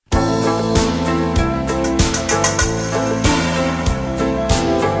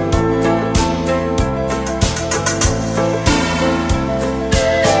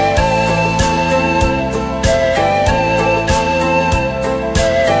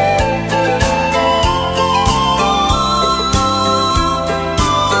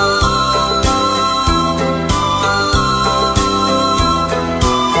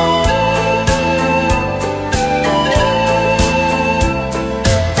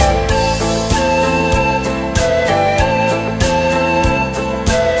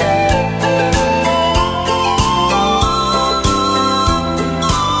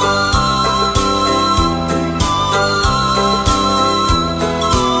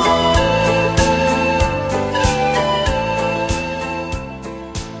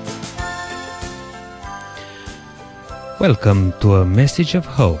Welcome to a message of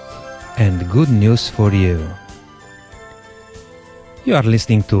hope and good news for you. You are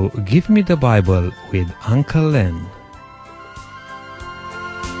listening to Give Me the Bible with Uncle Len.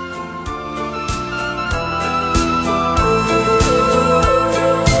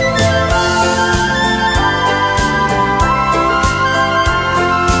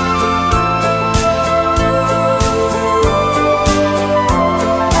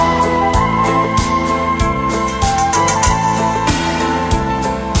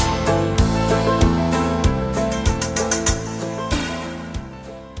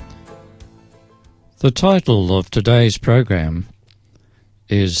 The title of today's program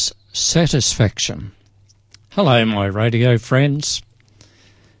is Satisfaction. Hello, my radio friends.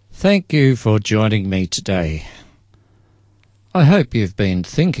 Thank you for joining me today. I hope you've been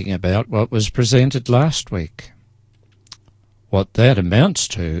thinking about what was presented last week. What that amounts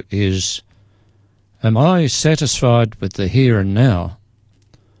to is, am I satisfied with the here and now,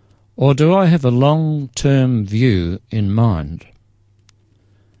 or do I have a long-term view in mind?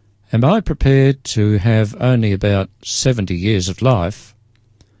 Am I prepared to have only about 70 years of life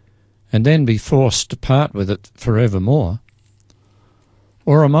and then be forced to part with it forevermore?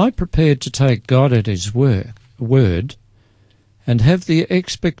 Or am I prepared to take God at His word and have the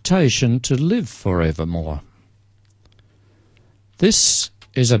expectation to live forevermore? This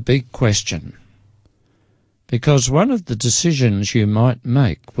is a big question, because one of the decisions you might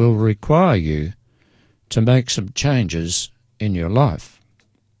make will require you to make some changes in your life.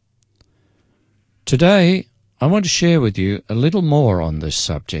 Today, I want to share with you a little more on this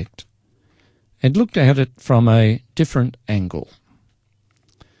subject and look at it from a different angle.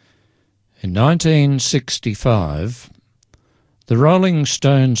 In 1965, the Rolling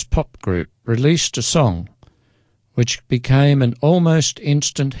Stones pop group released a song which became an almost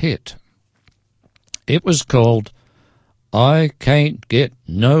instant hit. It was called I Can't Get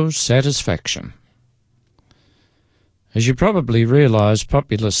No Satisfaction. As you probably realise,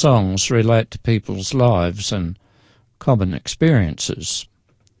 popular songs relate to people's lives and common experiences.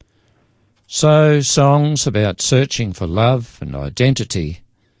 So songs about searching for love and identity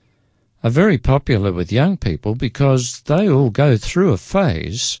are very popular with young people because they all go through a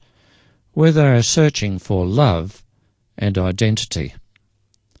phase where they are searching for love and identity.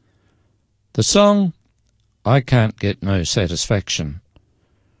 The song I Can't Get No Satisfaction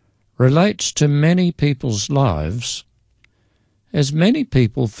relates to many people's lives, as many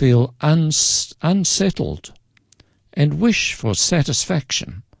people feel unsettled and wish for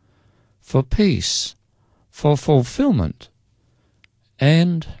satisfaction, for peace, for fulfillment,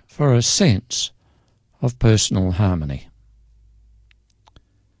 and for a sense of personal harmony.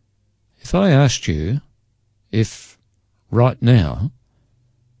 If I asked you if, right now,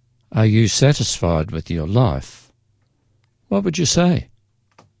 are you satisfied with your life, what would you say?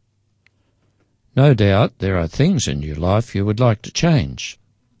 No doubt there are things in your life you would like to change.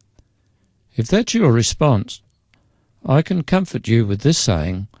 If that's your response, I can comfort you with this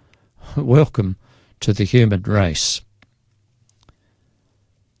saying, welcome to the human race.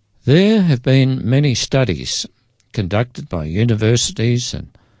 There have been many studies conducted by universities and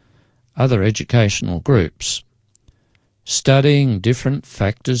other educational groups studying different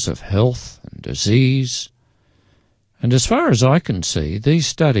factors of health and disease, and as far as I can see, these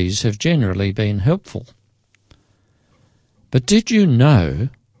studies have generally been helpful. But did you know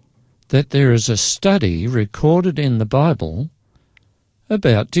that there is a study recorded in the Bible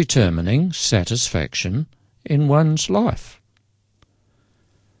about determining satisfaction in one's life?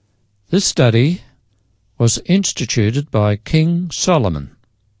 This study was instituted by King Solomon,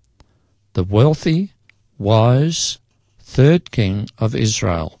 the wealthy, wise, third king of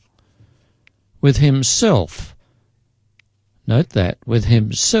Israel, with himself, note that, with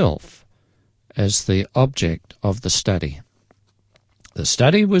himself as the object of the study. The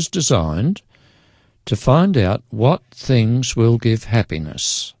study was designed to find out what things will give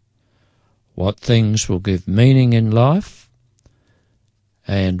happiness, what things will give meaning in life,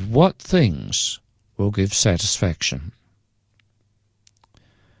 and what things will give satisfaction.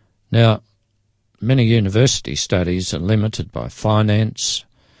 Now, many university studies are limited by finance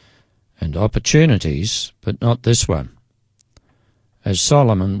and opportunities, but not this one, as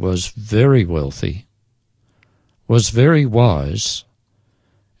Solomon was very wealthy, was very wise,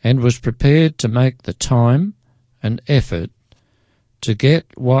 and was prepared to make the time and effort to get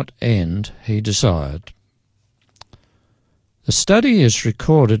what end he desired. The study is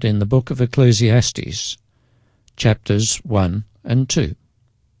recorded in the book of Ecclesiastes, chapters 1 and 2.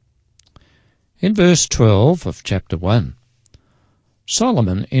 In verse 12 of chapter 1,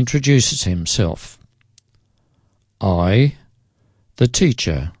 Solomon introduces himself. I, the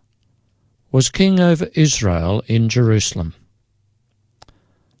teacher, was king over Israel in Jerusalem.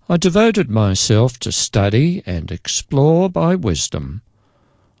 I devoted myself to study and explore by wisdom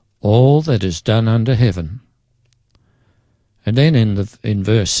all that is done under heaven. And then in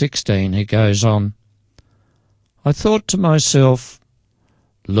verse 16 he goes on, I thought to myself,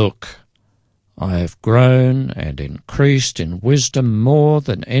 look, I have grown and increased in wisdom more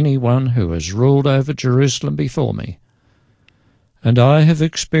than anyone who has ruled over Jerusalem before me, and I have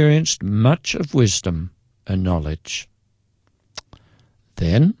experienced much of wisdom and knowledge.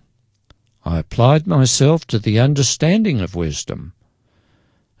 Then I applied myself to the understanding of wisdom,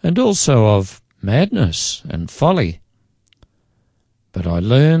 and also of madness and folly. But I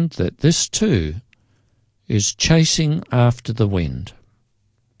learned that this too is chasing after the wind.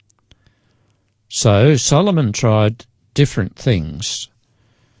 So Solomon tried different things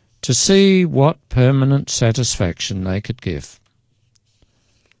to see what permanent satisfaction they could give.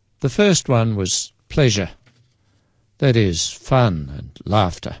 The first one was pleasure, that is, fun and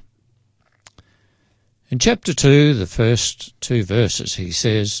laughter. In chapter 2, the first 2 verses, he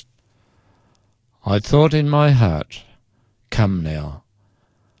says, I thought in my heart, come now,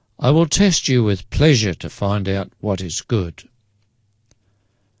 I will test you with pleasure to find out what is good.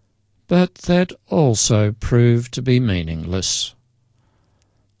 But that also proved to be meaningless.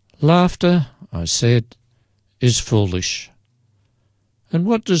 Laughter, I said, is foolish. And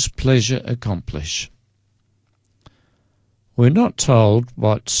what does pleasure accomplish? We're not told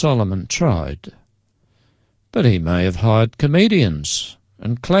what Solomon tried, but he may have hired comedians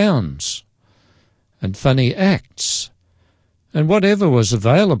and clowns and funny acts and whatever was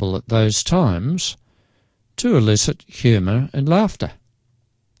available at those times to elicit humour and laughter.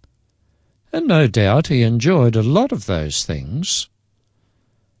 And no doubt he enjoyed a lot of those things.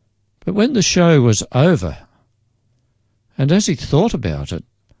 But when the show was over, and as he thought about it,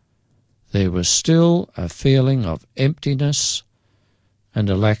 there was still a feeling of emptiness and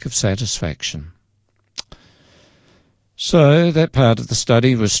a lack of satisfaction. So that part of the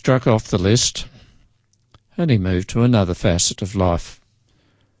study was struck off the list, and he moved to another facet of life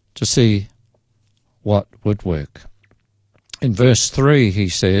to see what would work. In verse 3 he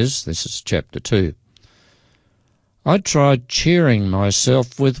says, this is chapter 2, I tried cheering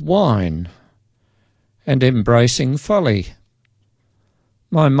myself with wine and embracing folly,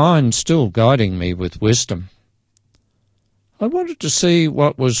 my mind still guiding me with wisdom. I wanted to see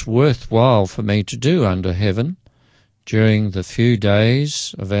what was worthwhile for me to do under heaven during the few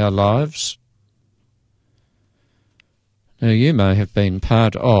days of our lives. Now you may have been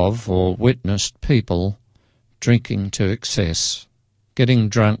part of or witnessed people drinking to excess, getting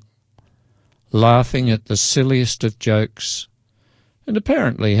drunk, laughing at the silliest of jokes, and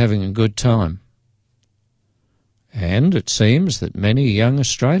apparently having a good time. And it seems that many young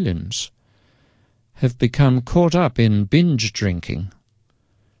Australians have become caught up in binge drinking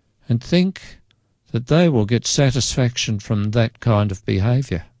and think that they will get satisfaction from that kind of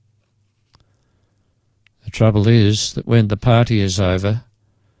behaviour. The trouble is that when the party is over,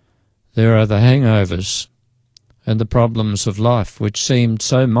 there are the hangovers and the problems of life which seemed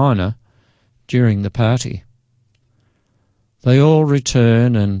so minor during the party. They all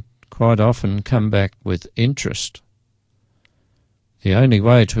return and quite often come back with interest. The only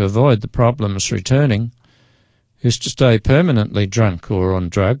way to avoid the problems returning is to stay permanently drunk or on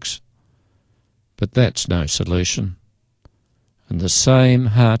drugs, but that's no solution, and the same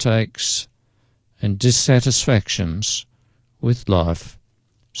heartaches and dissatisfactions with life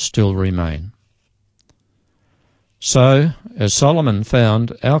still remain. So, as Solomon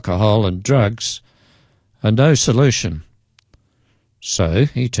found, alcohol and drugs are no solution, so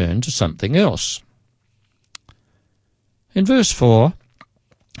he turned to something else. In verse 4,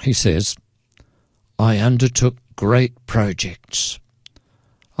 he says, I undertook great projects.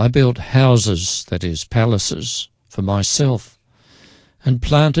 I built houses, that is, palaces, for myself, and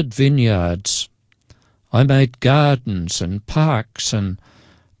planted vineyards. I made gardens and parks and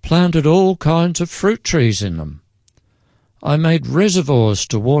planted all kinds of fruit trees in them. I made reservoirs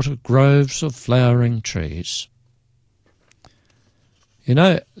to water groves of flowering trees. You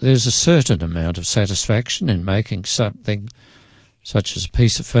know, there's a certain amount of satisfaction in making something such as a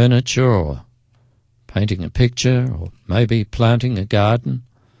piece of furniture or painting a picture or maybe planting a garden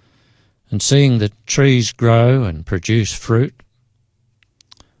and seeing the trees grow and produce fruit.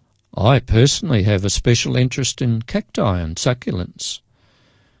 I personally have a special interest in cacti and succulents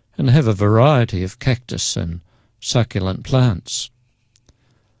and have a variety of cactus and succulent plants.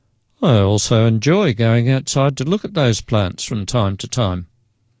 I also enjoy going outside to look at those plants from time to time.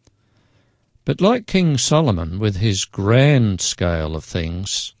 But like King Solomon with his grand scale of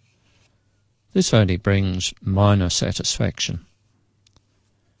things, this only brings minor satisfaction.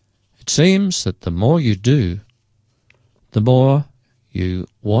 It seems that the more you do, the more you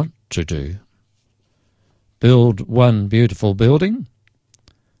want to do. Build one beautiful building,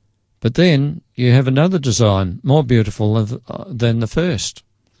 but then you have another design more beautiful than the first,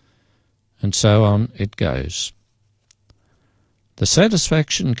 and so on it goes. The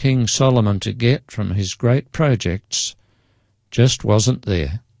satisfaction King Solomon to get from his great projects just wasn't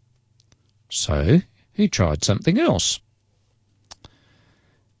there. So he tried something else.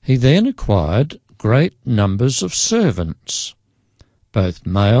 He then acquired great numbers of servants, both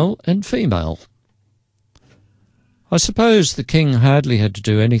male and female. I suppose the king hardly had to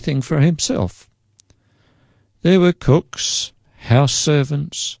do anything for himself. There were cooks, house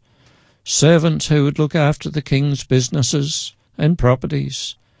servants, servants who would look after the king's businesses and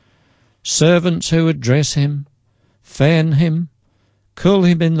properties, servants who would dress him, fan him, cool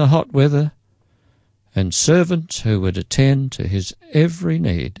him in the hot weather, and servants who would attend to his every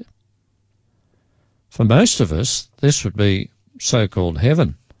need. For most of us, this would be so-called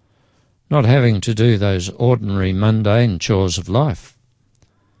heaven, not having to do those ordinary mundane chores of life.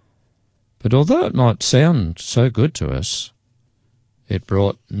 But although it might sound so good to us, it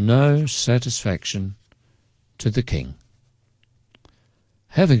brought no satisfaction to the king.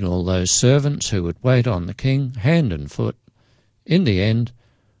 Having all those servants who would wait on the king hand and foot, in the end,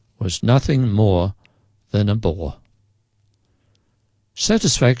 was nothing more than a bore.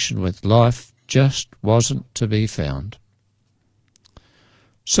 Satisfaction with life just wasn't to be found.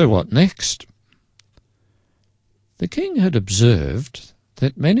 So what next? The king had observed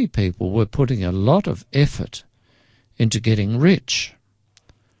that many people were putting a lot of effort into getting rich,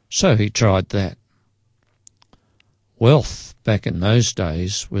 so he tried that. Wealth back in those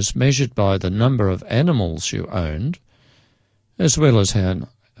days was measured by the number of animals you owned, as well as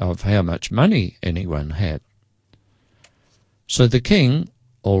how much money anyone had. So the king,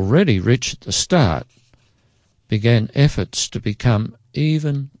 already rich at the start, began efforts to become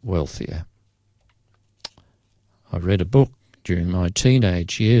even wealthier. I read a book during my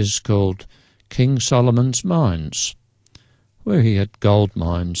teenage years called King Solomon's Mines, where he had gold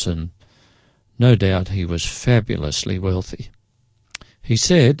mines, and no doubt he was fabulously wealthy. He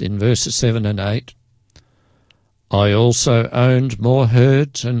said in verses 7 and 8, "I also owned more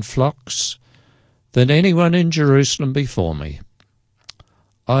herds and flocks than anyone in Jerusalem before me.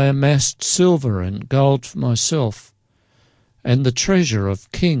 I amassed silver and gold for myself, and the treasure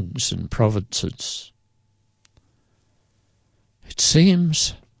of kings and provinces." It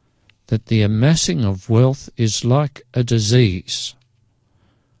seems that the amassing of wealth is like a disease.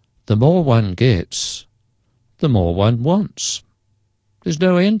 The more one gets, the more one wants. There's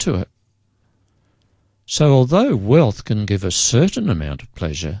no end to it. So although wealth can give a certain amount of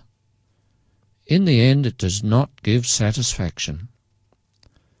pleasure, in the end it does not give satisfaction.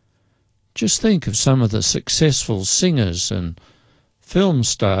 Just think of some of the successful singers and film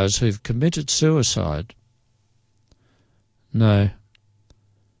stars who've committed suicide. No,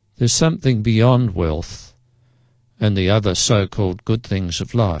 there's something beyond wealth and the other so-called good things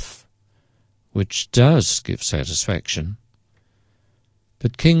of life, which does give satisfaction.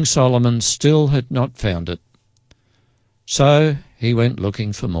 But King Solomon still had not found it, so he went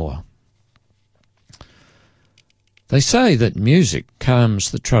looking for more. They say that music calms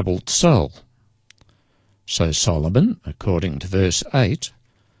the troubled soul. So Solomon, according to verse 8,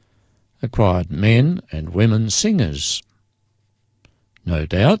 acquired men and women singers. No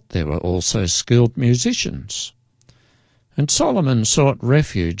doubt there were also skilled musicians, and Solomon sought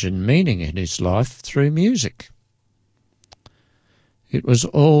refuge and meaning in his life through music. It was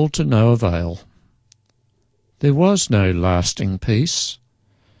all to no avail. There was no lasting peace,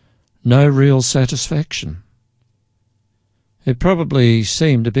 no real satisfaction. It probably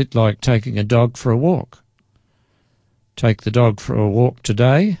seemed a bit like taking a dog for a walk. Take the dog for a walk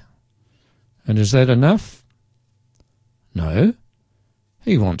today, and is that enough? No.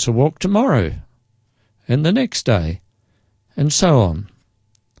 He wants a walk tomorrow, and the next day, and so on.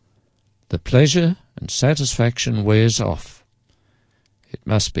 The pleasure and satisfaction wears off. It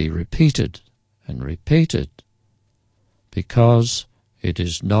must be repeated and repeated, because it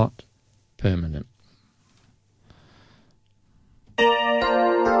is not permanent.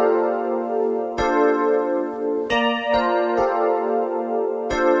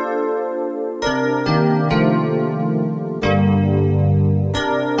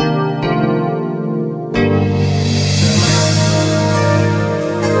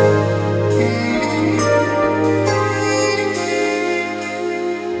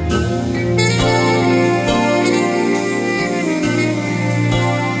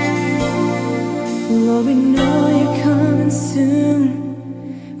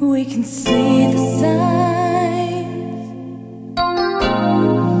 we can see the signs.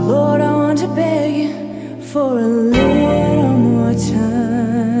 Lord, I want to beg you for a little more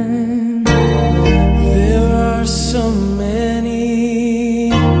time. There are so many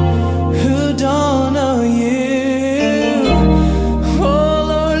who don't know you. Oh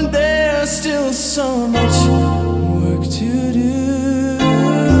Lord, there's still so much work to do.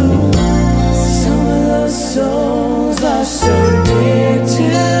 Some of those souls are so dear to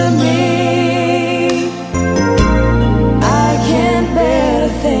me. I can't bear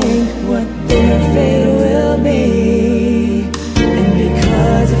to think what their fate will be. And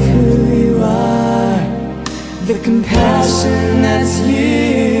because of who you are, the compassion that's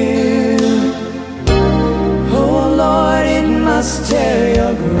you, oh Lord, it must tear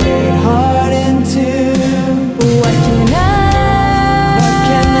your great heart in two. What can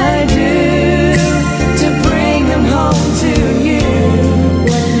I do to bring them home to you?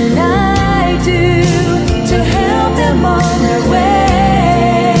 What can I do to help them on their way?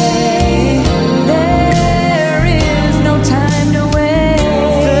 There is no time to wait.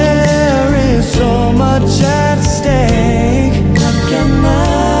 There is so much at stake. What can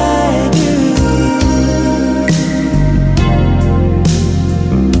I do?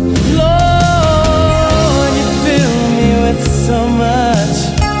 Lord, you fill me with so much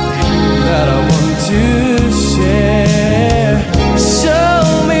that I want to share. Show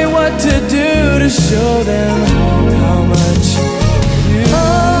me what to do to show them how much you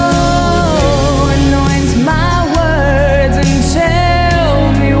anoint my words and tell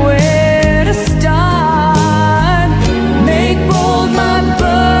me where to start. Make bold my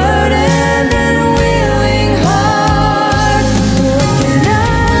burden and willing heart.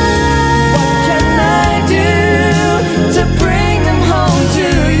 What can I do to bring them home to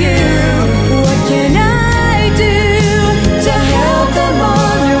you? What can I do to help them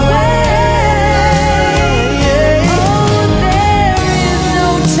on their way? Oh, there is no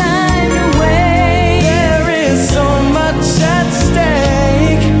time to wait. There is so much at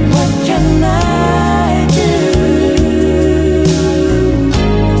stake. What can I do?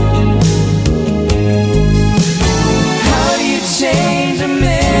 How do you change a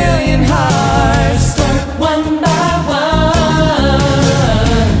million hearts? Start one by one.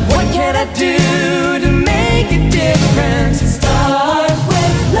 What can I do to make a difference? Start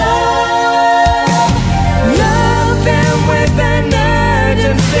with love. Love them with an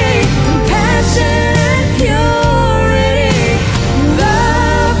urgency, compassion and purity.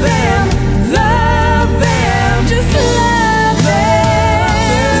 Love them, just love them.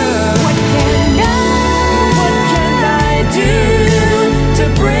 What can I do to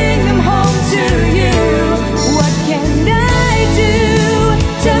bring them home to you? What can I do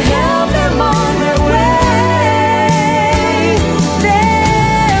to help them on their way?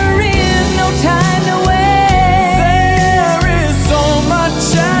 There is no time to wait. There is so much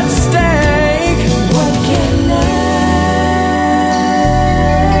at stake. What can I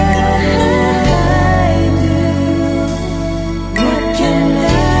do? What can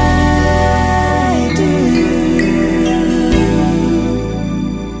I do?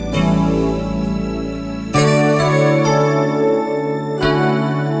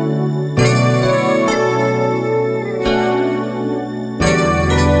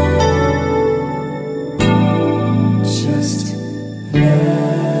 Just love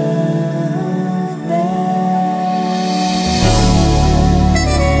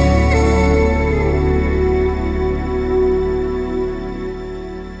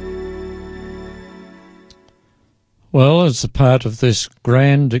Well, as a part of this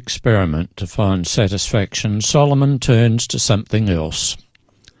grand experiment to find satisfaction, Solomon turns to something else.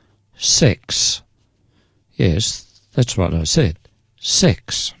 Sex. Yes, that's what I said.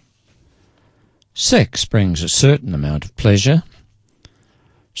 Sex. Sex brings a certain amount of pleasure,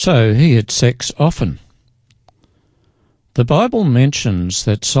 so he had sex often. The Bible mentions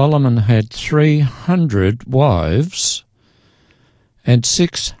that Solomon had 300 wives and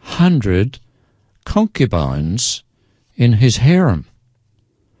 600 concubines in his harem.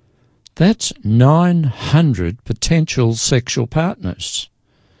 That's 900 potential sexual partners.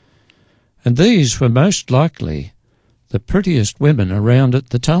 And these were most likely the prettiest women around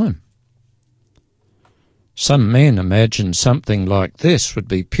at the time. Some men imagine something like this would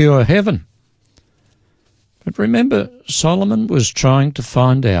be pure heaven. But remember, Solomon was trying to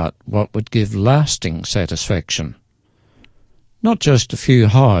find out what would give lasting satisfaction, not just a few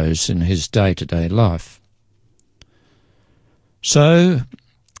highs in his day-to-day life. So,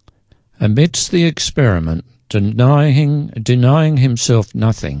 amidst the experiment, denying himself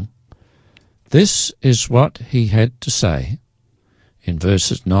nothing, this is what he had to say in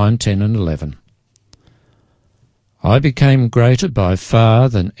verses 9, 10 and 11. I became greater by far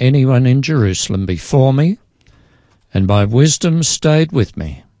than anyone in Jerusalem before me, and my wisdom stayed with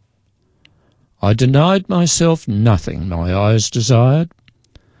me. I denied myself nothing my eyes desired.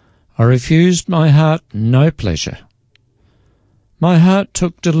 I refused my heart no pleasure. My heart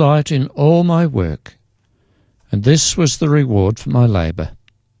took delight in all my work, and this was the reward for my labour.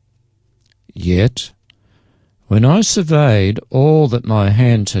 Yet, when I surveyed all that my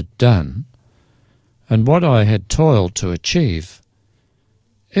hands had done, and what I had toiled to achieve,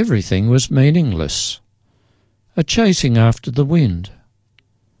 everything was meaningless, a chasing after the wind.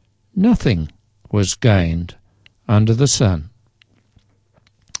 Nothing was gained under the sun.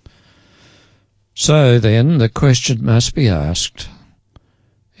 So then the question must be asked,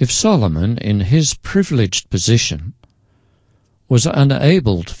 if Solomon, in his privileged position, was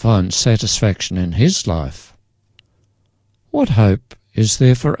unable to find satisfaction in his life, what hope is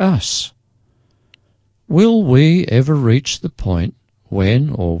there for us? Will we ever reach the point when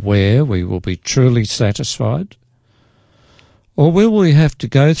or where we will be truly satisfied? Or will we have to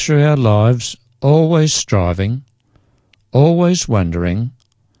go through our lives always striving, always wondering,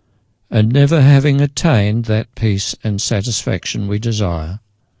 and never having attained that peace and satisfaction we desire?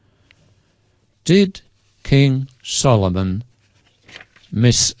 Did King Solomon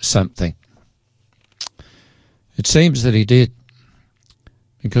miss something? It seems that he did,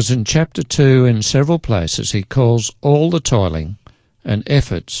 because in chapter 2 in several places he calls all the toiling and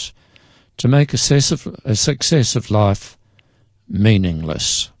efforts to make a success of life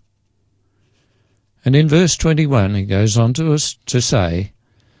meaningless. And in verse 21 he goes on to say,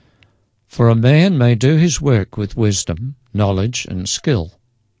 For a man may do his work with wisdom, knowledge and skill,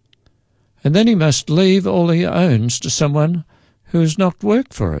 and then he must leave all he owns to someone who has not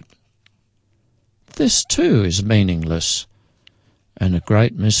worked for it. This too is meaningless and a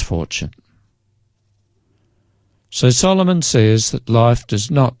great misfortune. So Solomon says that life does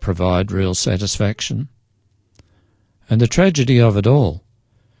not provide real satisfaction, and the tragedy of it all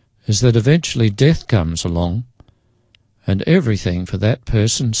is that eventually death comes along and everything for that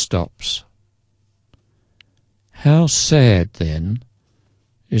person stops. How sad, then,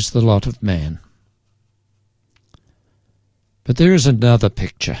 is the lot of man. But there is another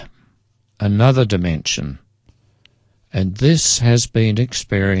picture, another dimension, and this has been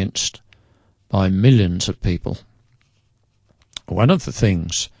experienced by millions of people. One of the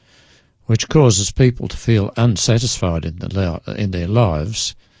things which causes people to feel unsatisfied in their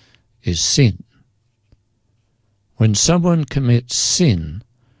lives is sin. When someone commits sin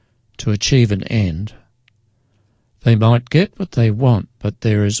to achieve an end, they might get what they want, but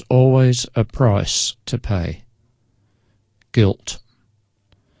there is always a price to pay. Guilt.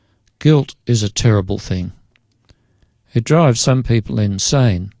 Guilt is a terrible thing. It drives some people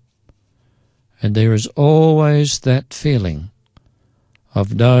insane, and there is always that feeling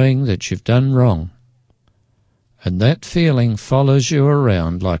of knowing that you've done wrong, and that feeling follows you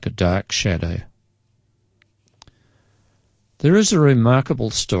around like a dark shadow. There is a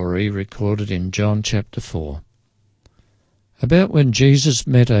remarkable story recorded in John chapter 4 about when Jesus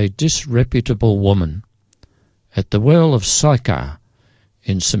met a disreputable woman at the well of Sychar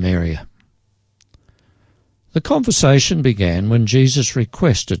in Samaria. The conversation began when Jesus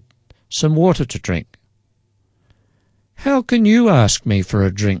requested some water to drink. "How can you ask me for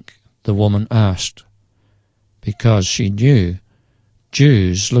a drink?" the woman asked, because she knew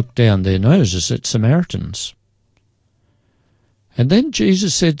Jews looked down their noses at Samaritans. And then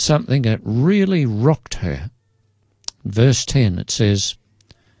Jesus said something that really rocked her. In verse 10 it says,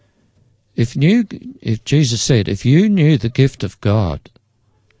 if Jesus said, "If you knew the gift of God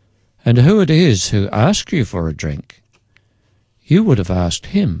and who it is who asks you for a drink, you would have asked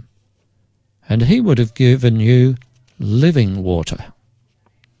him, and he would have given you living water."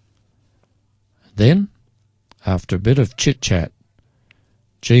 Then, after a bit of chit-chat,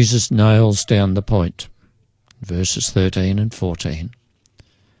 Jesus nails down the point. Verses 13 and 14.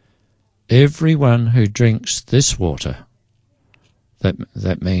 "Everyone who drinks this water,"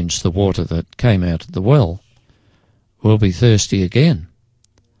 that means the water that came out of the well, "will be thirsty again.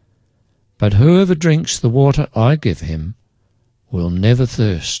 But whoever drinks the water I give him will never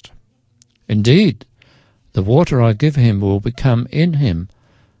thirst. Indeed, the water I give him will become in him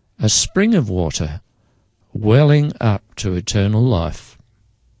a spring of water welling up to eternal life."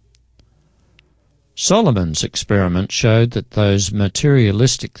 Solomon's experiment showed that those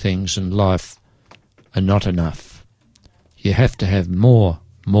materialistic things in life are not enough. You have to have more,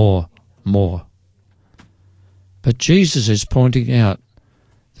 more, more. But Jesus is pointing out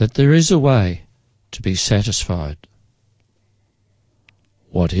that there is a way to be satisfied.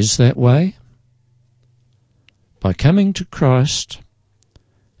 What is that way? By coming to Christ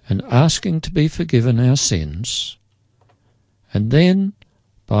and asking to be forgiven our sins, and then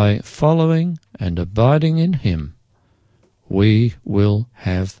by following and abiding in Him, we will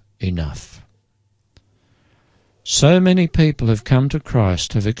have enough. So many people have come to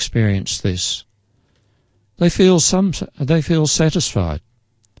Christ, have experienced this. They feel satisfied.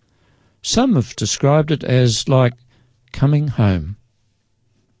 Some have described it as like coming home.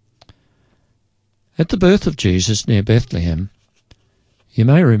 At the birth of Jesus near Bethlehem, you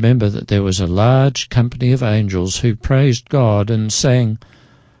may remember that there was a large company of angels who praised God and sang,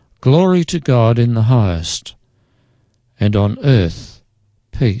 "Glory to God in the highest, and on earth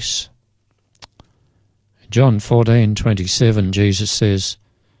peace." In John 14:27, Jesus says,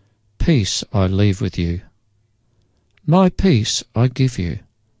 "Peace I leave with you. My peace I give you.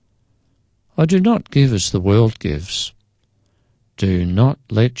 I do not give as the world gives. Do not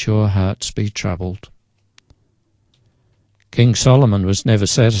let your hearts be troubled." King Solomon was never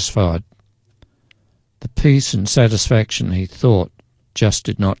satisfied. The peace and satisfaction he thought just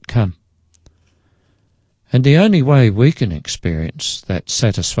did not come. And the only way we can experience that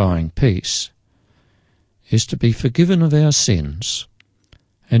satisfying peace is to be forgiven of our sins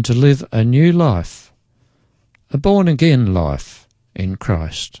and to live a new life, a born-again life in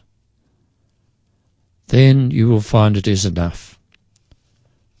Christ. Then you will find it is enough.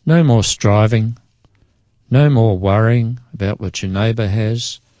 No more striving, no more worrying about what your neighbour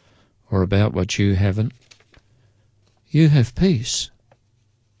has or about what you haven't. You have peace.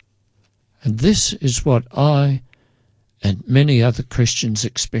 And this is what I and many other Christians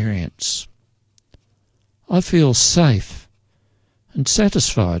experience. I feel safe and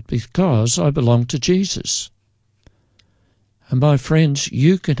satisfied because I belong to Jesus. And my friends,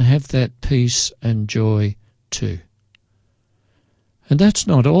 you can have that peace and joy too. And that's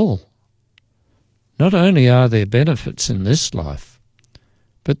not all. Not only are there benefits in this life,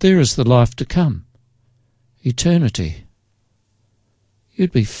 but there is the life to come, eternity.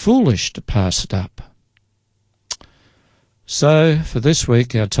 You'd be foolish to pass it up. So, for this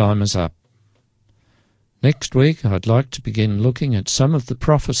week, our time is up. Next week, I'd like to begin looking at some of the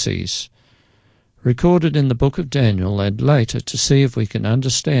prophecies recorded in the book of Daniel, and later to see if we can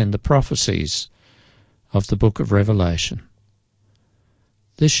understand the prophecies of the book of Revelation.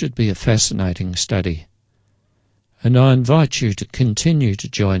 This should be a fascinating study, and I invite you to continue to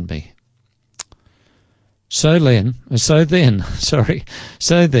join me. So then,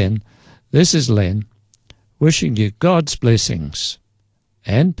 this is Len, wishing you God's blessings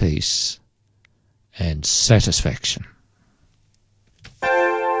and peace and satisfaction.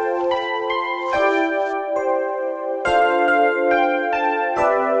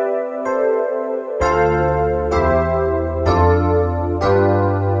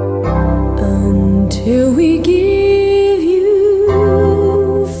 Until we give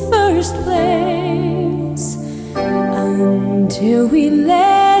you first place, until we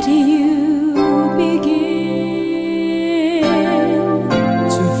let you begin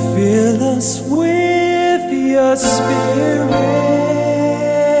to fill us with your spirit,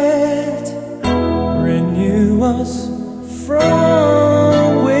 renew us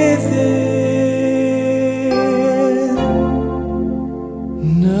from within.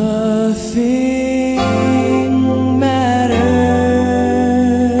 Nothing matters,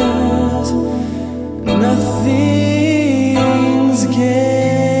 nothing's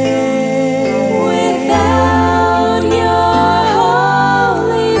gain without your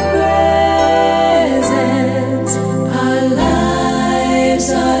holy presence. Our lives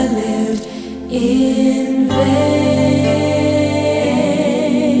are lived in vain.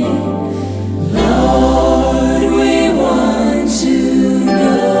 Lord, we want to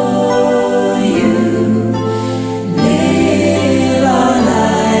know you. Live our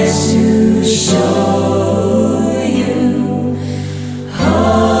lives to show you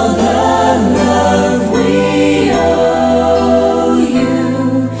all the love we owe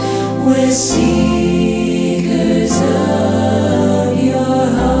you. We're seekers of your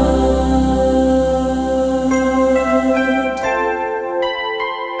heart.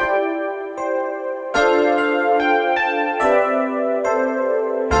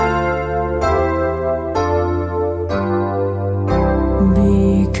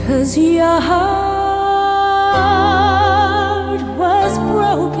 Because your heart was broken